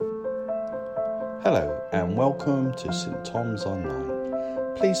Hello and welcome to St Thomas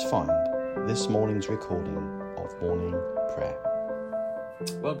Online. Please find this morning's recording of morning prayer.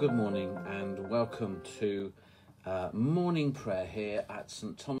 Well, good morning and welcome to morning prayer here at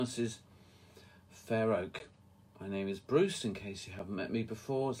St Thomas's, Fair Oak. My name is Bruce, in case you haven't met me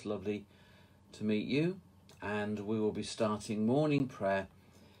before. It's lovely to meet you, and we will be starting morning prayer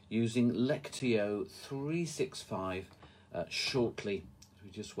using Lectio 365 shortly. We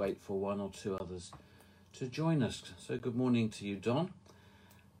just wait for one or two others to join us. So good morning to you, Don,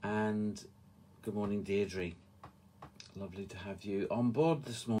 and good morning, Deirdre. Lovely to have you on board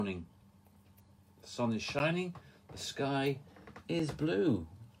this morning. The sun is shining, the sky is blue,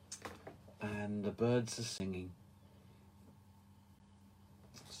 and the birds are singing.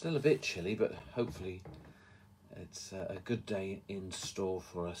 Still a bit chilly, but hopefully it's a good day in store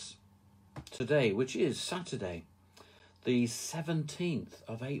for us today, which is Saturday, the 17th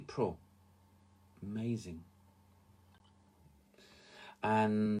of April. Amazing.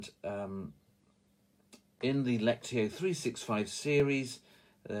 And in the Lectio 365 series,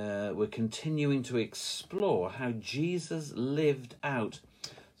 we're continuing to explore how Jesus lived out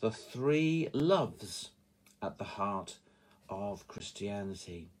the three loves at the heart of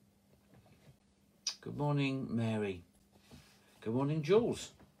Christianity. Good morning, Mary. Good morning, Jules.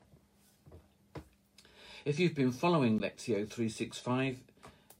 If you've been following Lectio 365,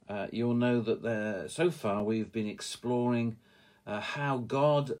 you'll know that so far we've been exploring how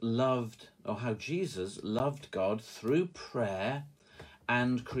how Jesus loved God through prayer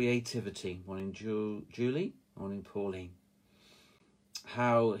and creativity. Morning, Julie. Morning, Pauline.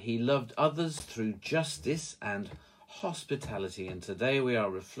 How he loved others through justice and hospitality. And today we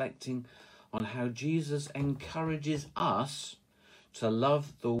are reflecting on how Jesus encourages us to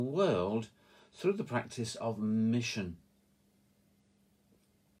love the world through the practice of mission.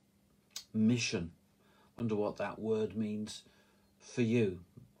 Mission. Wonder what that word means for you.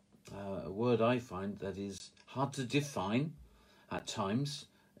 A word I find that is hard to define at times,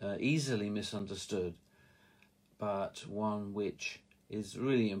 easily misunderstood, but one which is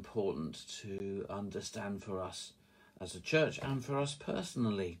really important to understand for us as a church and for us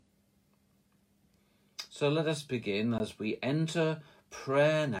personally. So let us begin. As we enter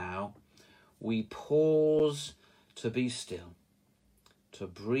prayer now, we pause to be still, to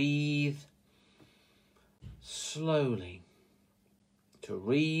breathe slowly, to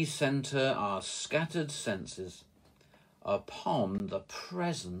recenter our scattered senses upon the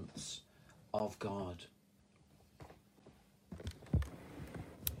presence of God.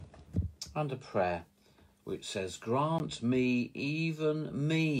 And a prayer which says, "Grant me, even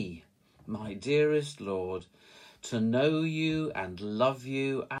me, my dearest Lord, to know you and love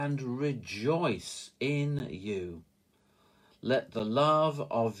you and rejoice in you. Let the love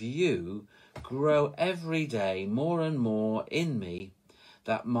of you grow every day more and more in me,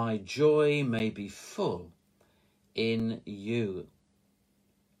 that my joy may be full in you."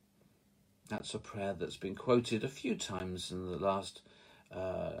 That's a prayer that's been quoted a few times in the last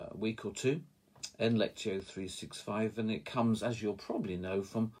week or two in Lectio 365, and it comes, as you'll probably know,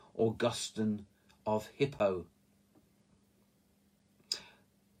 from Augustine of Hippo.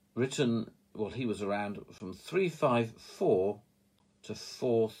 Written, well, he was around from 354 to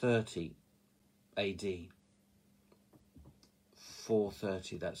 430 AD.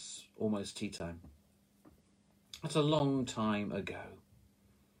 430, that's almost tea time. That's a long time ago.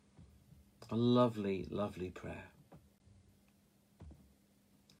 A lovely, lovely prayer.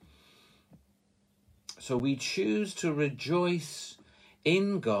 So we choose to rejoice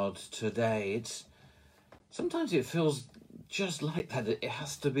in God today. Sometimes it feels just like that. It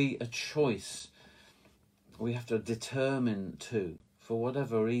has to be a choice. We have to determine to, for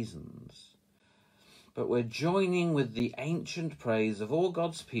whatever reasons. But we're joining with the ancient praise of all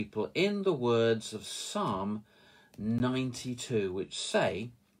God's people in the words of Psalm 92, which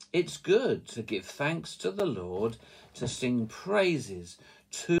say, "It's good to give thanks to the Lord, to sing praises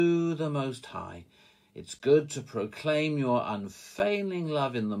to the Most High. It's good to proclaim your unfailing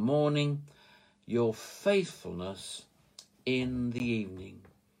love in the morning, your faithfulness in the evening."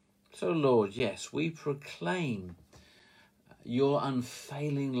 So, Lord, yes, we proclaim your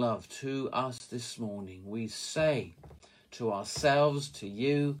unfailing love to us this morning. We say to ourselves, to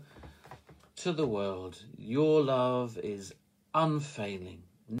you, to the world, your love is unfailing,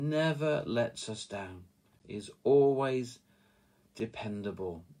 never lets us down, is always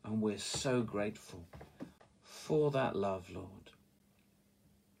dependable, and we're so grateful for that love, Lord.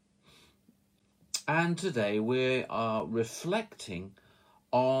 And today we are reflecting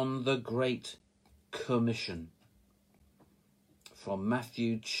on the Great Commission. from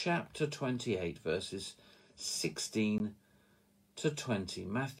Matthew chapter 28, verses 16 to 20.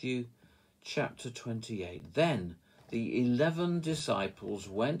 Matthew chapter 28. Then the 11 disciples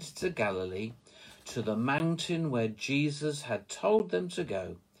went to Galilee, to the mountain where Jesus had told them to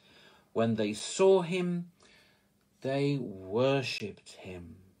go. When they saw him, they worshipped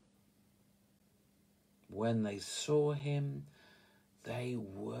him. When they saw him, they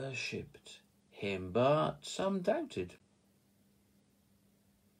worshipped him, but some doubted.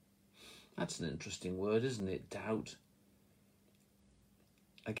 That's an interesting word, isn't it? Doubt.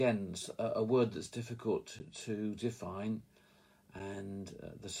 Again, a word that's difficult to define, and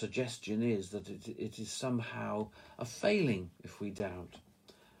the suggestion is that it is somehow a failing if we doubt.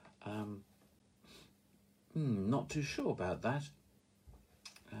 Not too sure about that.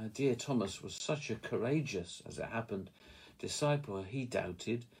 Dear Thomas was such a courageous, as it happened, disciple. He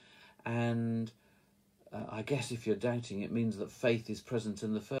doubted, and I guess if you're doubting, it means that faith is present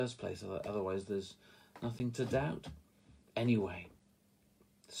in the first place. Otherwise, there's nothing to doubt. Anyway,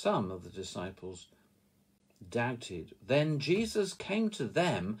 some of the disciples doubted. Then Jesus came to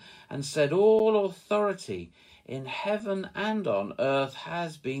them and said, "All authority in heaven and on earth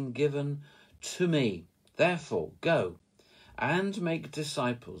has been given to me. Therefore, go and make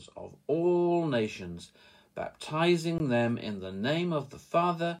disciples of all nations, baptizing them in the name of the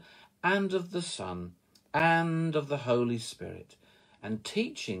Father and of the Son and of the Holy Spirit, and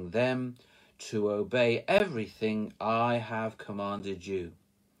teaching them to obey everything I have commanded you.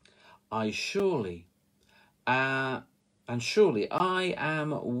 Surely I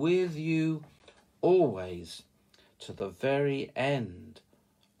am with you always, to the very end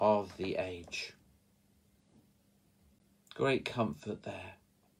of the age." Great comfort there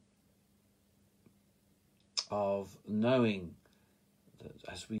of knowing that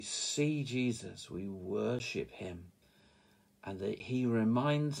as we see Jesus, we worship him, and that he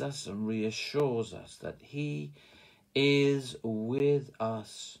reminds us and reassures us that he is with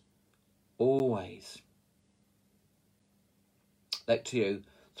us always. Lectio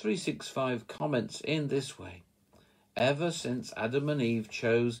 365 comments in this way: ever since Adam and Eve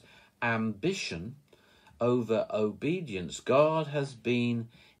chose ambition over obedience, God has been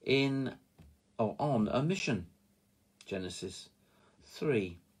on a mission. Genesis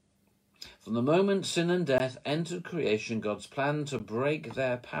 3. From the moment sin and death entered creation, God's plan to break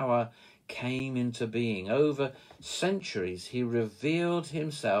their power came into being. Over centuries, he revealed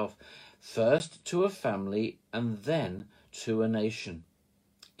himself first to a family and then to a nation.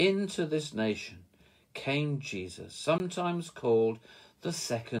 Into this nation came Jesus, sometimes called the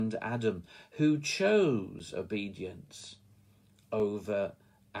second Adam, who chose obedience over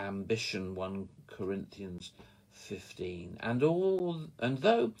ambition, 1 Corinthians 15. And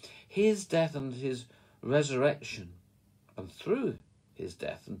though his death and his resurrection, and through his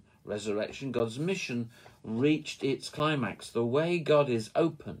death and resurrection, God's mission reached its climax. The way God is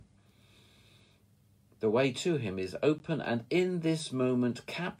open. The way to him is open, and in this moment,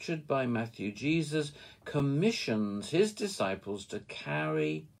 captured by Matthew, Jesus commissions his disciples to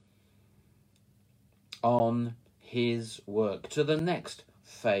carry on his work to the next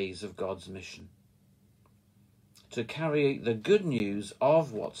phase of God's mission, to carry the good news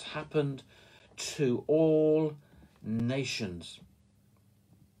of what's happened to all nations.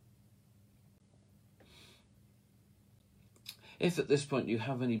 If at this point you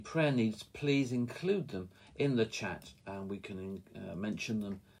have any prayer needs, please include them in the chat, and we can mention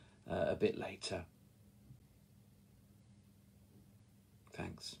them a bit later.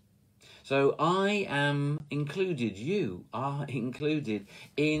 Thanks. So I am included, you are included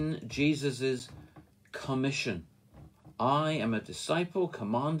in Jesus's commission. I am a disciple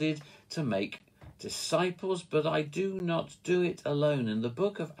commanded to make disciples, but I do not do it alone. In the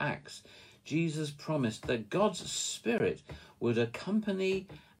book of Acts, Jesus promised that God's Spirit would accompany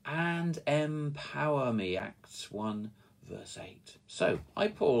and empower me. Acts 1 verse 8. So I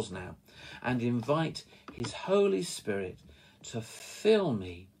pause now and invite his Holy Spirit to fill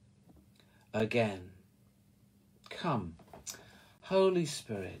me again. Come, Holy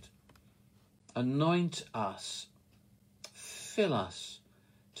Spirit, anoint us, fill us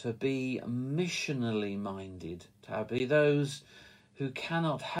to be missionally minded, to be those who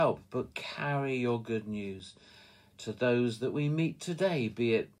cannot help but carry your good news to those that we meet today,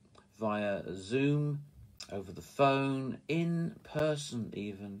 be it via Zoom, over the phone, in person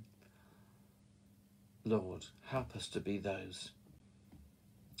even. Lord, help us to be those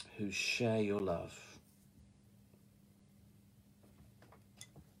who share your love.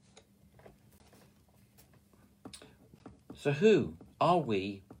 So who are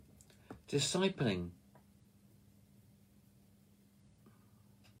we discipling?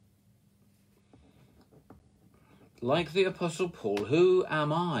 Like the Apostle Paul, who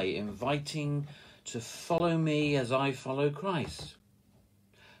am I inviting to follow me as I follow Christ?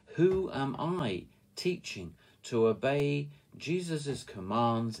 Who am I teaching to obey Jesus'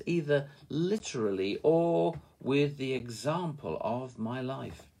 commands, either literally or with the example of my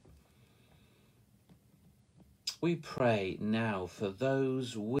life? We pray now for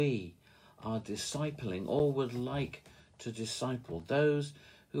those we are discipling or would like to disciple, those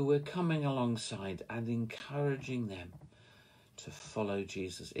who we're coming alongside and encouraging them to follow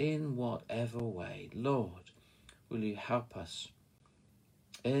Jesus in whatever way. Lord, will you help us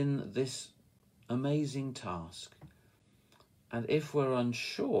in this amazing task? And if we're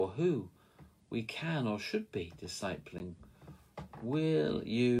unsure who we can or should be discipling, will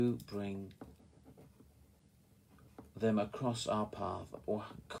you bring them across our path or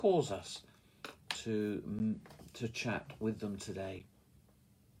cause us to chat with them today?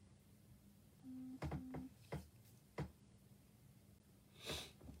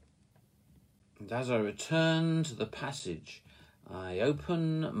 And as I return to the passage, I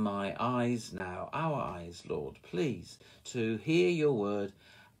open my eyes now, our eyes, Lord, please, to hear your word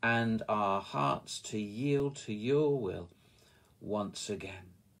and our hearts to yield to your will once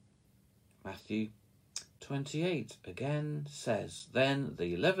again. Matthew 28 again says, Then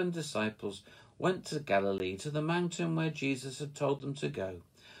the 11 disciples went to Galilee, to the mountain where Jesus had told them to go.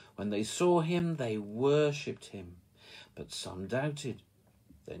 When they saw him, they worshipped him, but some doubted.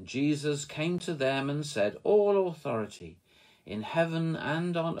 Then Jesus came to them and said, All authority in heaven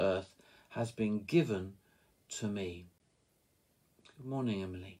and on earth has been given to me. Good morning,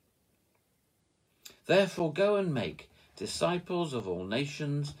 Emily. Therefore go and make disciples of all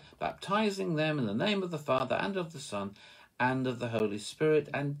nations, baptizing them in the name of the Father and of the Son and of the Holy Spirit,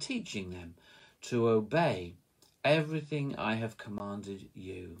 and teaching them to obey everything I have commanded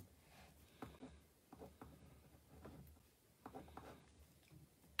you.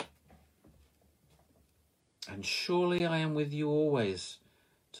 And surely I am with you always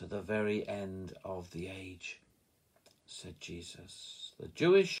to the very end of the age, said Jesus. The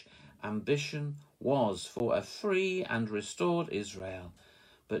Jewish ambition was for a free and restored Israel,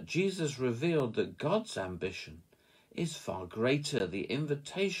 but Jesus revealed that God's ambition is far greater. The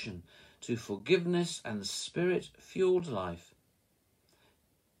invitation to forgiveness and spirit-fueled life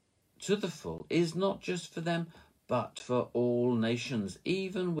to the full is not just for them, but for all nations,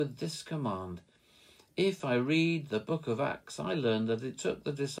 even with this command. If I read the book of Acts, I learned that it took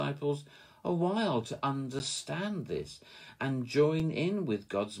the disciples a while to understand this and join in with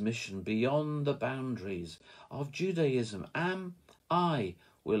God's mission beyond the boundaries of Judaism. Am I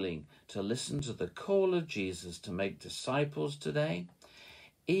willing to listen to the call of Jesus to make disciples today,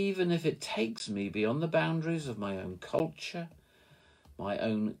 even if it takes me beyond the boundaries of my own culture, my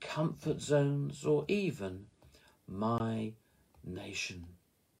own comfort zones, or even my nation?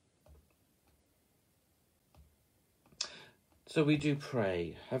 So we do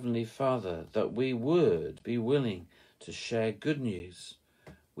pray, Heavenly Father, that we would be willing to share good news.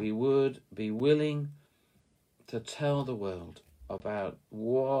 We would be willing to tell the world about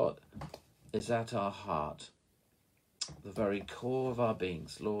what is at our heart, the very core of our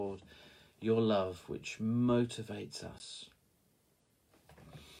beings, Lord, your love which motivates us.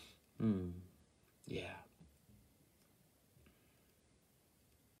 Yeah.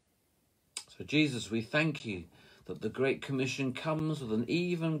 So Jesus, we thank you that the Great Commission comes with an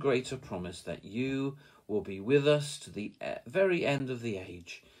even greater promise that you will be with us to the very end of the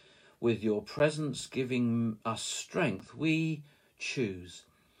age. With your presence giving us strength, we choose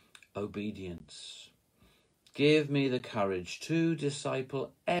obedience. Give me the courage to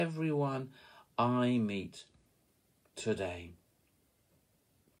disciple everyone I meet today.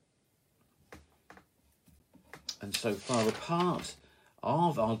 And so, Father, part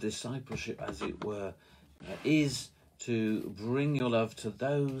of our discipleship, as it were, is to bring your love to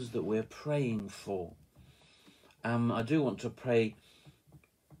those that we're praying for. I do want to pray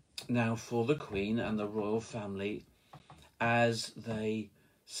now for the Queen and the royal family as they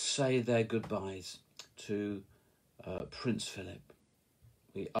say their goodbyes to Prince Philip.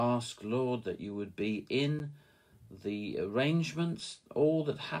 We ask, Lord, that you would be in the arrangements, all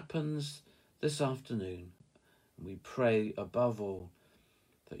that happens this afternoon. We pray above all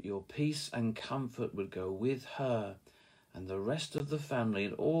that your peace and comfort would go with her and the rest of the family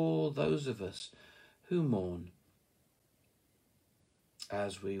and all those of us who mourn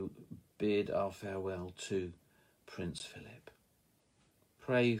as we bid our farewell to Prince Philip.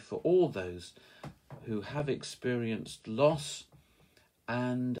 Pray for all those who have experienced loss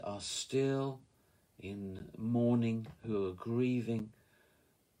and are still in mourning, who are grieving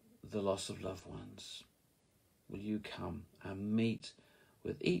the loss of loved ones. will you come and meet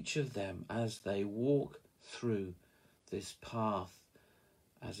with each of them as they walk through this path,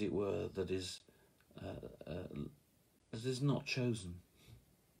 as it were, that is not chosen.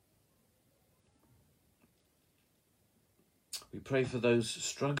 We pray for those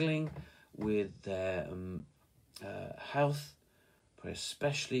struggling with their health. Pray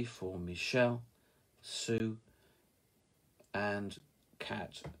especially for Michelle, Sue, and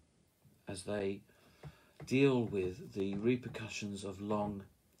Kat as they deal with the repercussions of long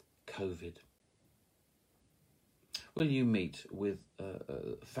COVID. Will you meet with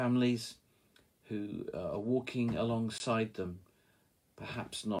families who are walking alongside them,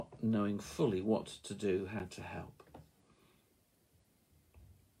 perhaps not knowing fully what to do, how to help?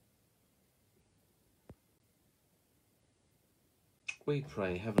 We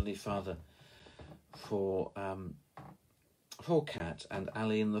pray, Heavenly Father, for Kat and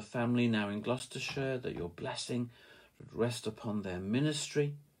Ali and the family now in Gloucestershire, that your blessing would rest upon their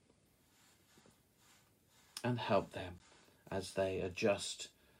ministry and help them as they adjust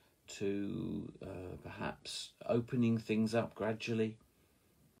to perhaps opening things up gradually,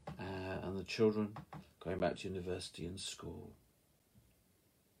 and the children going back to university and school,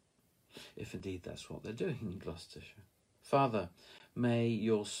 if indeed that's what they're doing in Gloucestershire. Father, may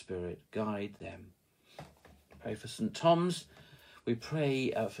your Spirit guide them. Pray for St. Tom's. We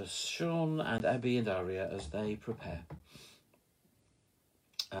pray for Sean and Abby and Aria as they prepare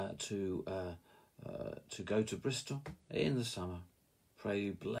to go to Bristol in the summer. Pray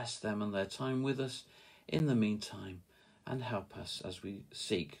you bless them and their time with us in the meantime, and help us as we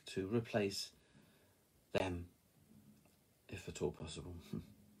seek to replace them, if at all possible.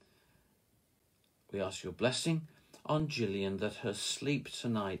 We ask your blessing on Gillian, that her sleep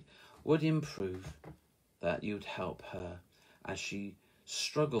tonight would improve, that you'd help her as she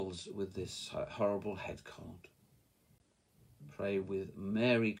struggles with this horrible head cold. Pray with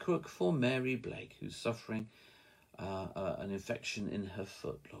Mary Cook for Mary Blake, who's suffering an infection in her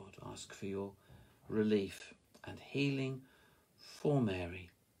foot, Lord. Ask for your relief and healing for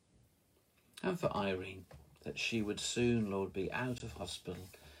Mary. And for Irene, that she would soon, Lord, be out of hospital.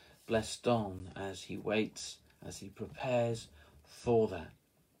 Bless Don as he waits, as he prepares for that,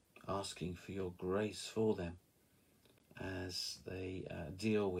 asking for your grace for them as they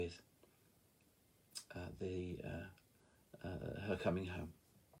deal with her coming home.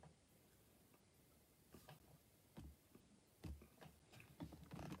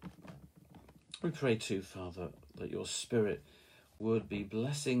 We pray too, Father, that your Spirit would be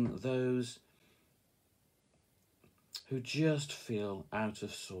blessing those who just feel out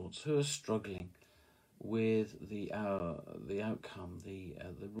of sorts, who are struggling with the outcome, the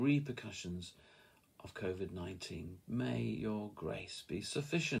repercussions of COVID-19. May your grace be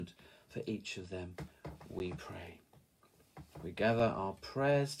sufficient for each of them, we pray. We gather our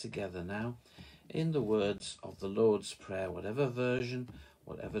prayers together now in the words of the Lord's Prayer, whatever version,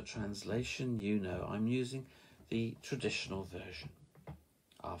 whatever translation you know. I'm using the traditional version.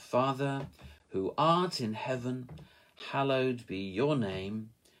 Our Father, who art in heaven, hallowed be your name.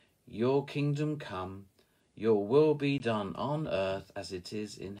 Your kingdom come, your will be done on earth as it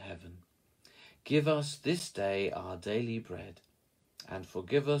is in heaven. Give us this day our daily bread, and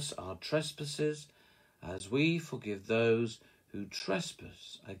forgive us our trespasses, as we forgive those who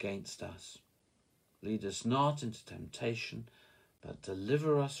trespass against us. Lead us not into temptation, but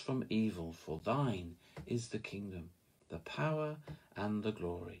deliver us from evil. For thine is the kingdom, the power, and the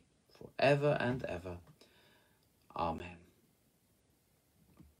glory, for ever and ever. Amen.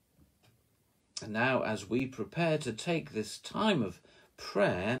 And now, as we prepare to take this time of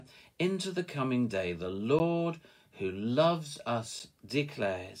prayer into the coming day, the Lord who loves us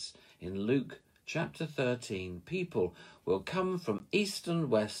declares in Luke chapter 13, people will come from east and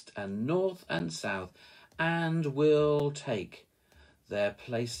west and north and south and will take their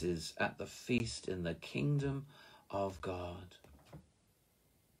places at the feast in the kingdom of God.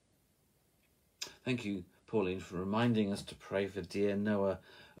 Thank you, Pauline, for reminding us to pray for dear Noah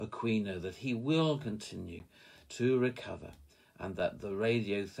Aquino, that he will continue to recover and that the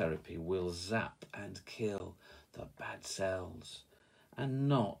radiotherapy will zap and kill the bad cells and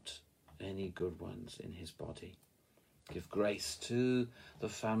not any good ones in his body. Give grace to the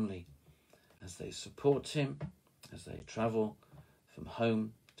family as they support him, as they travel from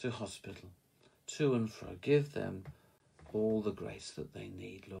home to hospital, to and fro. Give them all the grace that they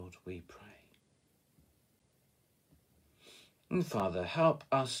need, Lord, we pray. And Father, help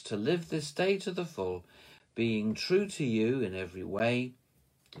us to live this day to the full, being true to you in every way.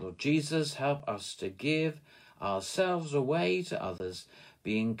 Lord Jesus, help us to give ourselves away to others,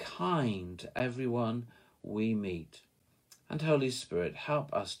 being kind to everyone we meet. And Holy Spirit,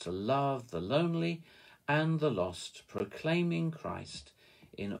 help us to love the lonely and the lost, proclaiming Christ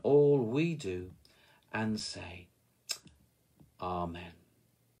in all we do and say. Amen.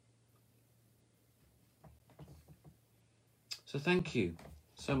 So thank you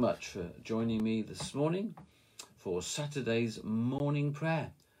so much for joining me this morning for Saturday's morning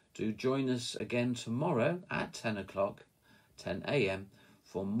prayer. Do join us again tomorrow at 10 o'clock, 10 a.m.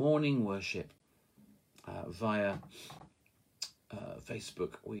 for morning worship via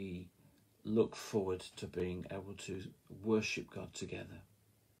Facebook. We look forward to being able to worship God together.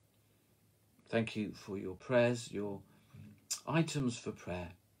 Thank you for your prayers, your items for prayer,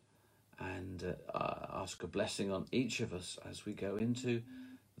 and ask a blessing on each of us as we go into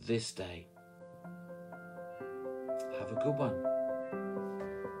this day. Have a good one.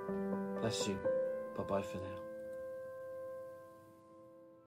 Bless you. Bye-bye for now.